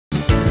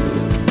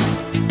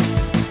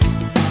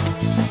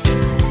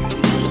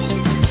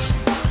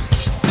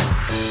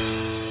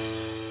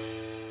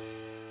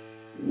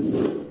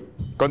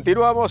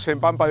Continuamos en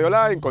Pampa de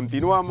Olain,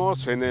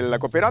 continuamos en la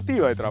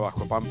cooperativa de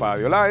trabajo Pampa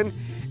de Olain,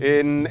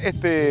 en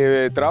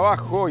este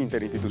trabajo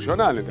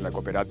interinstitucional entre la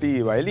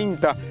cooperativa y el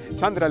INTA.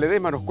 Sandra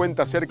Ledesma nos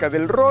cuenta acerca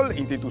del rol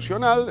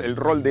institucional, el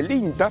rol del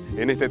INTA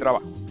en este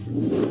trabajo.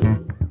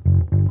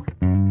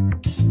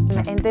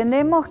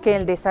 Entendemos que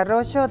el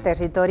desarrollo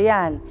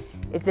territorial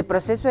es el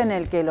proceso en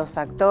el que los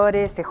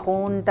actores se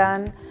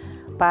juntan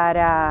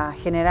para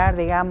generar,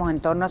 digamos, en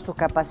torno a sus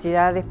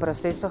capacidades,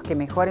 procesos que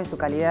mejoren su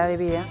calidad de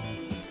vida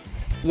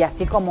y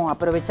así como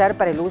aprovechar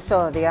para el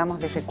uso,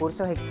 digamos, de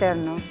recursos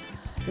externos.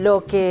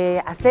 Lo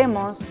que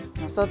hacemos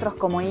nosotros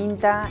como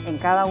INTA en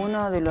cada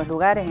uno de los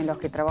lugares en los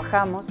que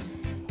trabajamos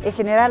es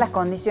generar las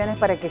condiciones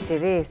para que se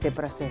dé ese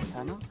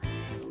proceso, ¿no?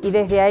 Y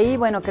desde ahí,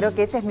 bueno, creo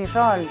que ese es mi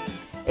rol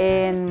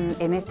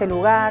en este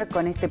lugar,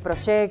 con este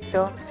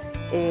proyecto.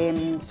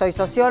 Soy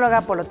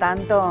socióloga, por lo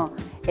tanto,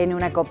 en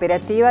una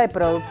cooperativa de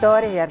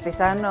productores y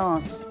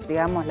artesanos,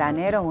 digamos,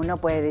 laneros, uno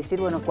puede decir,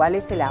 bueno, ¿cuál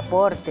es el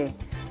aporte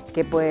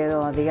que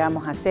puedo,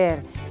 digamos,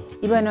 hacer?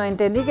 Y bueno,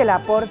 entendí que el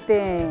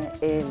aporte,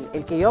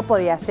 el que yo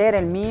podía hacer,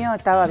 el mío,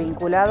 estaba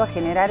vinculado a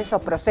generar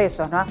esos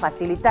procesos, ¿no? A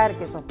facilitar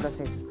que esos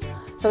procesos,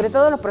 sobre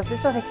todo los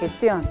procesos de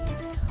gestión.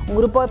 Un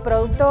grupo de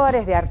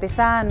productores, de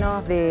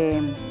artesanos,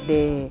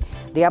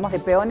 digamos, de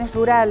peones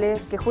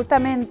rurales, que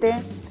justamente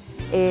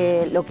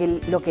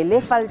lo que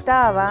les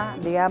faltaba,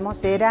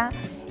 digamos, era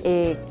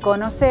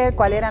conocer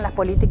cuáles eran las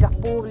políticas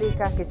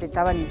públicas que se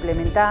estaban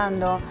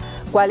implementando,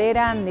 cuáles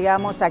eran,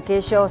 digamos,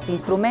 aquellos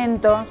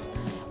instrumentos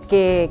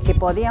que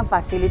podían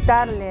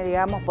facilitarle,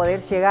 digamos,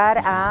 poder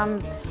llegar a,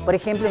 por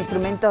ejemplo,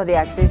 instrumentos de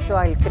acceso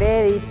al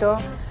crédito.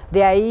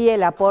 De ahí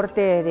el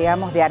aporte,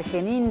 digamos, de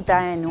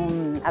Argeninta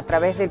a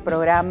través del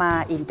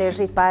programa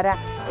Interris para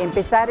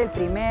empezar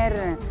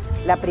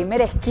la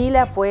primera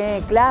esquila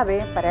fue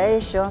clave para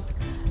ellos,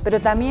 pero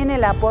también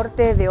el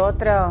aporte de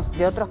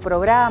otros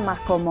programas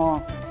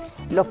como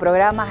los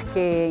programas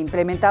que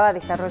implementaba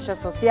Desarrollo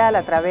Social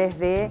a través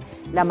de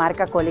la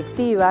marca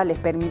colectiva, les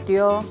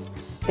permitió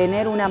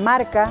tener una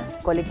marca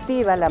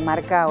colectiva, la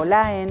marca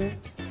Olain,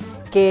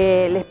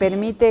 que les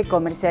permite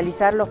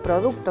comercializar los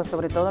productos,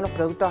 sobre todo los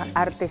productos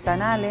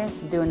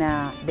artesanales,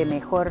 de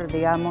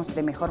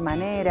mejor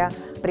manera,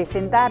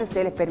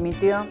 les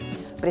permitió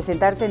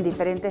presentarse en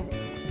diferentes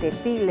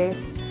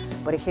desfiles,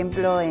 por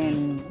ejemplo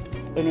en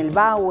el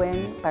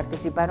Bauen,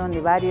 participaron de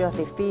varios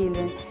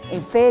desfiles,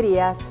 en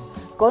ferias,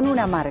 con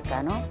una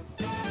marca, ¿no?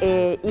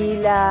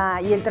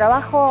 Y el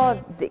trabajo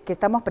que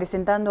estamos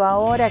presentando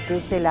ahora, que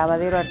es el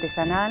lavadero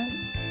artesanal,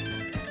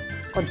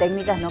 con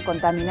técnicas no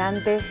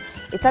contaminantes,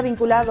 está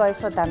vinculado a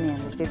eso también,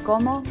 es decir,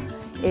 cómo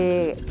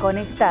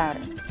conectar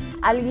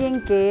a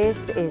alguien que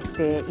es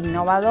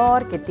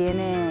innovador, que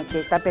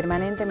está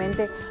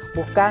permanentemente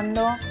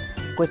buscando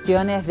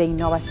cuestiones de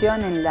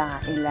innovación en la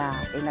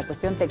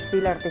cuestión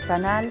textil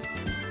artesanal,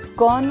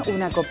 con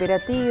una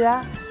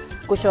cooperativa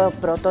cuyo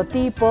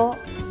prototipo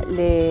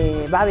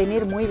le va a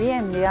venir muy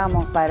bien,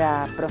 digamos,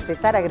 para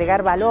procesar,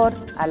 agregar valor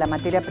a la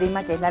materia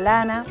prima que es la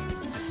lana,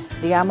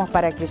 digamos,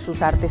 para que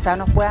sus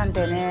artesanos puedan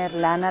tener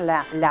lana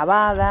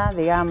lavada,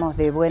 digamos,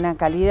 de buena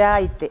calidad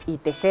y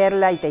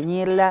tejerla y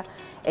teñirla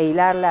e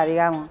hilarla,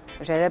 digamos,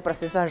 en realidad el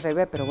proceso es al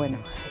revés, pero bueno,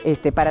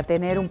 para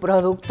tener un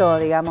producto,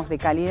 digamos, de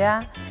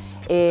calidad,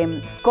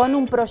 con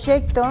un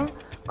proyecto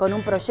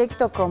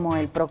como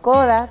el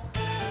Procodas,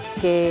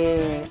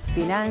 que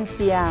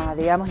financia,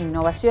 digamos,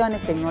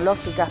 innovaciones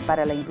tecnológicas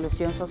para la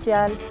inclusión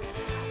social.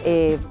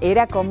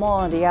 Era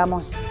como,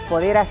 digamos,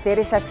 poder hacer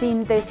esa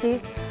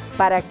síntesis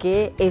para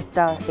que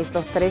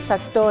estos tres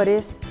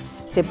actores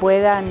se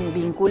puedan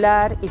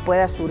vincular y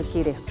pueda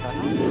surgir esto,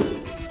 ¿no?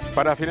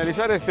 Para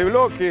finalizar este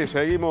bloque,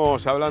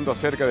 seguimos hablando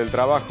acerca del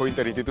trabajo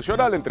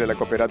interinstitucional entre la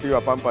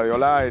cooperativa Pampa de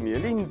Olain y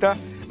el INTA.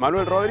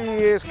 Manuel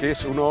Rodríguez, que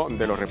es uno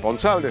de los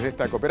responsables de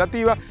esta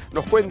cooperativa,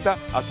 nos cuenta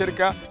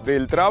acerca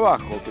del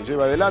trabajo que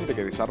lleva adelante,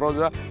 que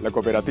desarrolla la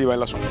cooperativa en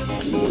la zona.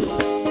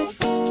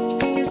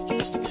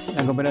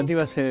 La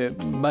cooperativa hace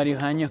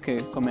varios años que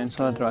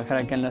comenzó a trabajar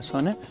acá en la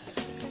zona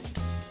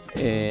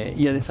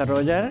y a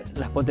desarrollar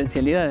las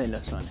potencialidades de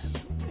la zona.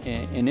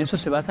 En eso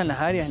se basan las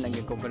áreas en las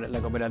que la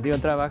cooperativa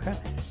trabaja,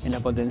 en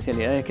las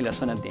potencialidades que la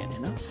zona tiene,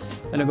 ¿no?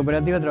 La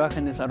cooperativa trabaja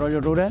en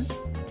desarrollo rural,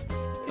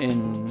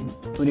 en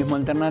turismo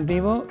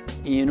alternativo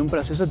y en un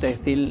proceso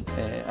textil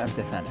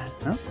artesanal,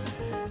 ¿no?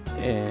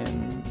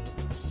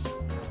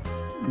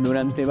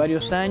 Durante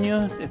varios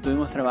años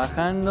estuvimos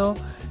trabajando,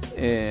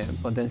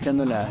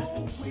 potenciando las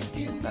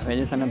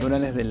bellezas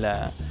naturales de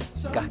la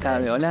cascada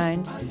de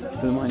Olain.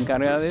 Estuvimos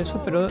encargados de eso,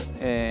 pero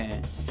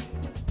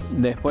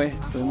después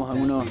tuvimos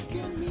algunos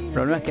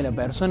problemas que la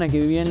persona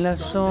que vivía en la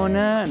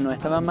zona no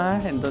estaba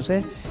más,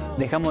 entonces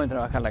dejamos de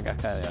trabajar la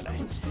cascada de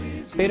Olain.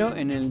 Pero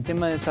en el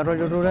tema de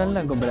desarrollo rural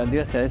la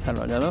cooperativa se ha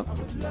desarrollado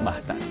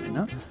bastante,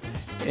 ¿no?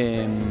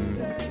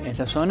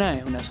 Esta zona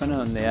es una zona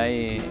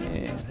donde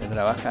se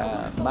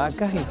trabaja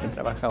vacas y se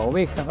trabaja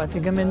ovejas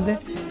básicamente,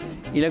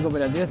 y la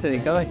cooperativa se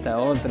dedicaba a esta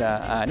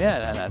otra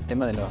área, al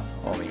tema de los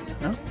ovinos,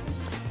 ¿no?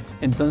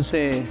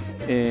 Entonces,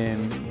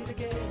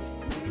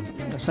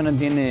 la zona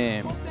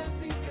tiene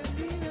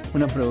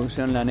una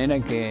producción lanera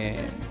que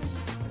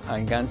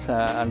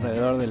alcanza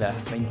alrededor de las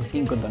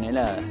 25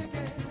 toneladas,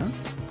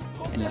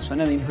 ¿no? En la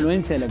zona de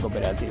influencia de la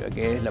cooperativa,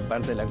 que es la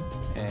parte de la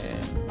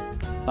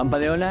Pampa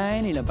de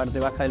Olain y la parte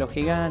baja de los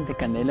Gigantes,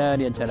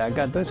 Candelaria,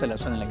 Characá, toda esa es la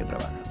zona en la que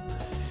trabajamos.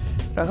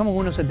 Trabajamos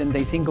con unos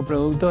 75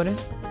 productores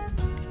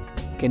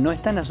que no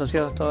están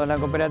asociados todos a la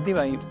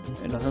cooperativa, y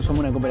nosotros somos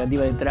una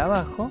cooperativa de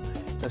trabajo,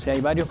 entonces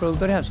hay varios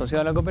productores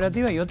asociados a la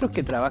cooperativa y otros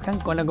que trabajan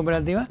con la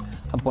cooperativa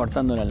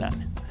aportando la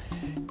lana.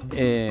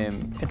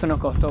 Esto nos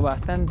costó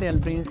bastante al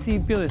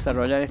principio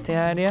desarrollar este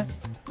área,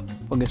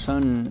 porque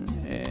son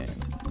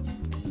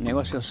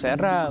negocios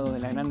cerrados de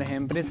las grandes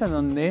empresas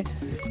donde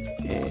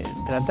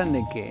tratan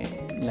de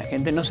que la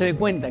gente no se dé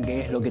cuenta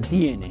qué es lo que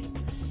tiene,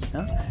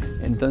 ¿no?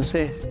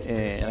 Entonces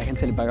a la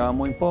gente se le pagaba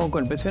muy poco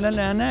el precio de la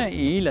lana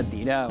y la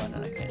tiraban a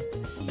la gente.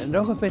 El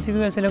trabajo específico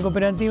que hace la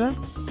cooperativa,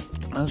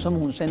 nosotros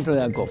somos un centro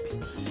de acopio,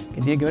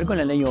 que tiene que ver con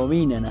la ley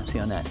ovina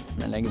nacional,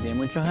 una ley que tiene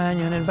muchos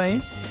años en el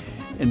país.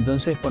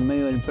 Entonces, por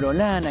medio del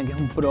ProLana, que es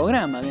un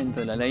programa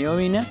dentro de la ley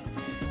ovina,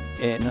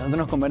 nosotros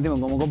nos convertimos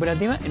como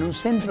cooperativa en un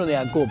centro de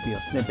acopio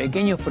de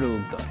pequeños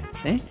productores,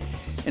 ¿sí?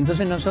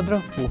 Entonces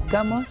nosotros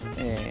buscamos,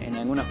 en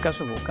algunos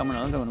casos buscamos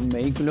nosotros con un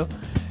vehículo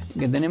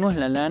que tenemos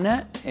la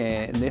lana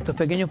de estos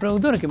pequeños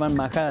productores que van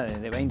bajadas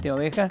desde 20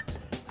 ovejas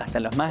hasta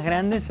los más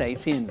grandes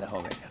 600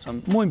 ovejas.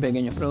 Son muy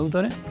pequeños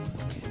productores.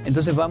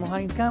 Entonces vamos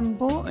al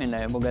campo en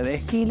la época de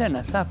esquila, en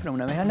la zafra,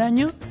 una vez al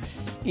año,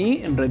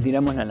 y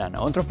retiramos la lana.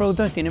 Otros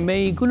productores tienen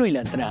vehículo y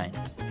la traen.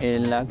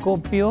 El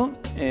acopio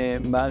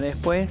va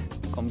después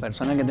con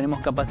personal que tenemos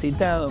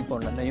capacitado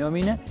por la ley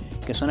ovina,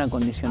 que son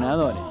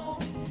acondicionadores.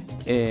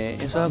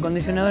 Esos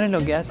acondicionadores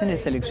lo que hacen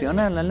es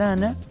seleccionar la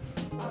lana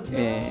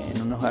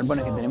en unos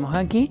galpones que tenemos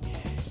aquí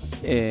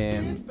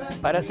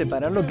para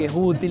separar lo que es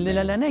útil de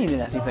la lana y de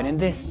las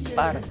diferentes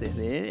partes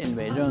del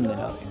vellón de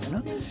la oveja,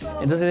 ¿no?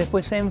 Entonces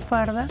después se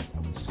enfarda,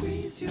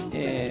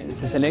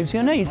 se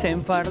selecciona y se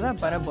enfarda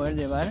para poder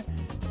llevar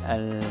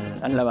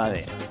al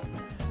lavadero,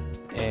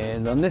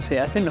 donde se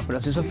hacen los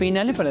procesos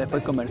finales para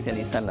después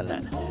comercializar la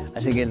lana.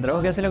 Así que el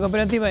trabajo que hace la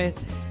cooperativa es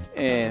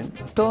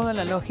toda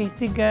la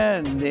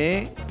logística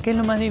de qué es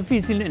lo más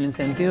difícil, en el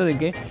sentido de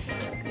que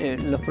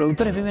los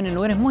productores viven en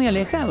lugares muy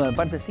alejados,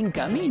 aparte sin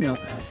camino,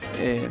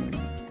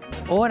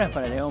 horas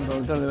para llegar a un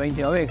productor de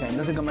 20 ovejas.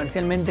 Entonces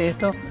comercialmente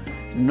esto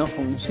no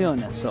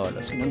funciona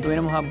solo. Si no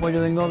tuviéramos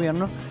apoyo del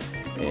gobierno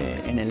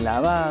en el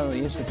lavado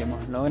y eso que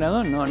hemos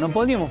logrado, no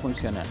podríamos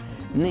funcionar.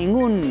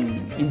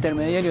 Ningún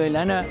intermediario de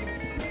lana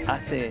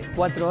hace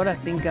 4 horas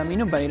sin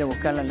camino para ir a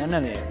buscar la lana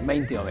de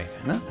 20 ovejas,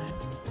 ¿no?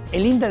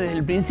 El INTA desde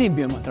el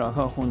principio hemos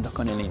trabajado juntos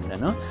con el INTA,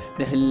 ¿no?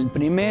 Desde el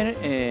primer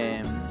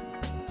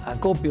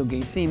acopio que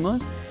hicimos,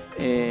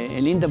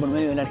 el INTA por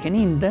medio del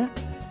Argeninta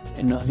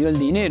nos dio el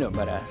dinero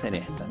para hacer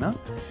esto, ¿no?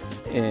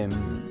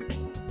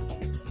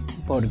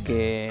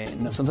 Porque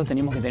nosotros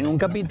teníamos que tener un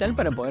capital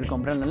para poder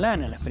comprar la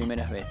lana las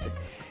primeras veces.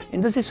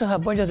 Entonces esos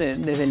apoyos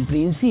desde el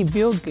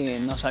principio, que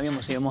no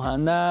sabíamos si íbamos a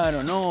andar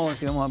o no,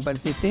 si íbamos a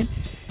persistir,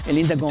 el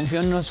INTA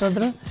confió en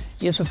nosotros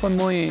y eso fue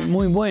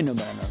muy bueno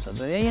para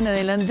nosotros. De ahí en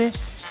adelante,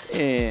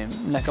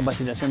 la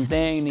capacitación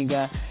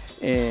técnica,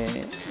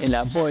 el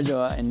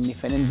apoyo en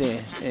diferentes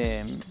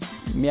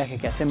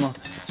viajes que hacemos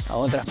a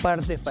otras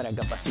partes para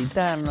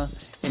capacitarnos,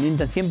 el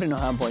INTA siempre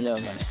nos ha apoyado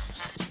con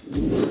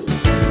esto.